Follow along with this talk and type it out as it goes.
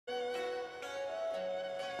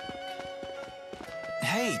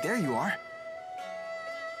Hey, there you are.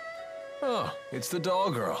 Oh, it's the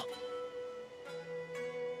doll girl.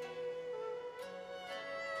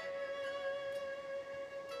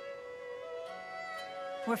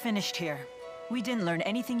 We're finished here. We didn't learn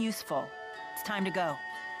anything useful. It's time to go.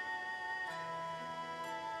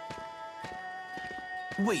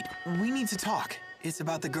 Wait, we need to talk. It's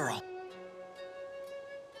about the girl.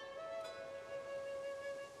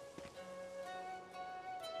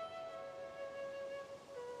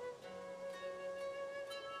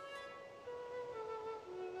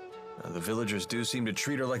 The villagers do seem to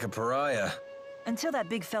treat her like a pariah. Until that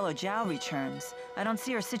big fellow Zhao returns, I don't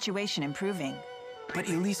see her situation improving. But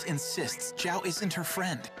Elise insists Zhao isn't her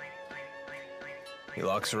friend. He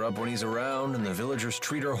locks her up when he's around, and the villagers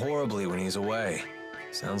treat her horribly when he's away.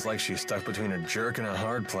 Sounds like she's stuck between a jerk and a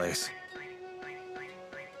hard place.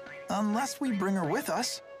 Unless we bring her with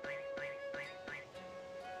us.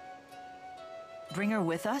 Bring her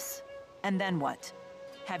with us? And then what?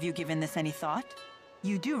 Have you given this any thought?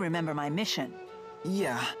 You do remember my mission.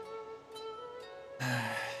 Yeah.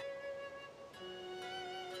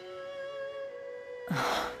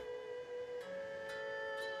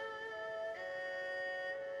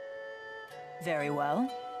 Very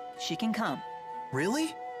well. She can come.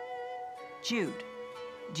 Really? Jude,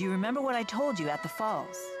 do you remember what I told you at the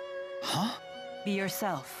falls? Huh? Be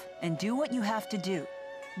yourself, and do what you have to do.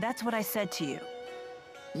 That's what I said to you.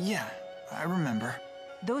 Yeah, I remember.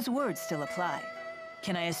 Those words still apply.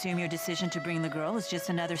 Can I assume your decision to bring the girl is just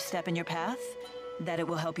another step in your path? That it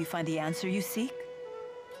will help you find the answer you seek?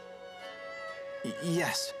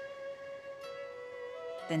 Yes.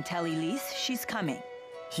 Then tell Elise she's coming.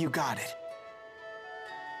 You got it.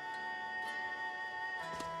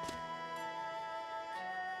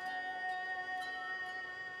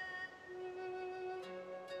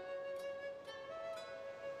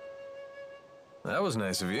 That was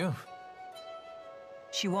nice of you.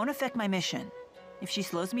 She won't affect my mission. If she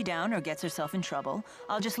slows me down or gets herself in trouble,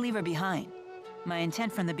 I'll just leave her behind. My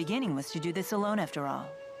intent from the beginning was to do this alone after all.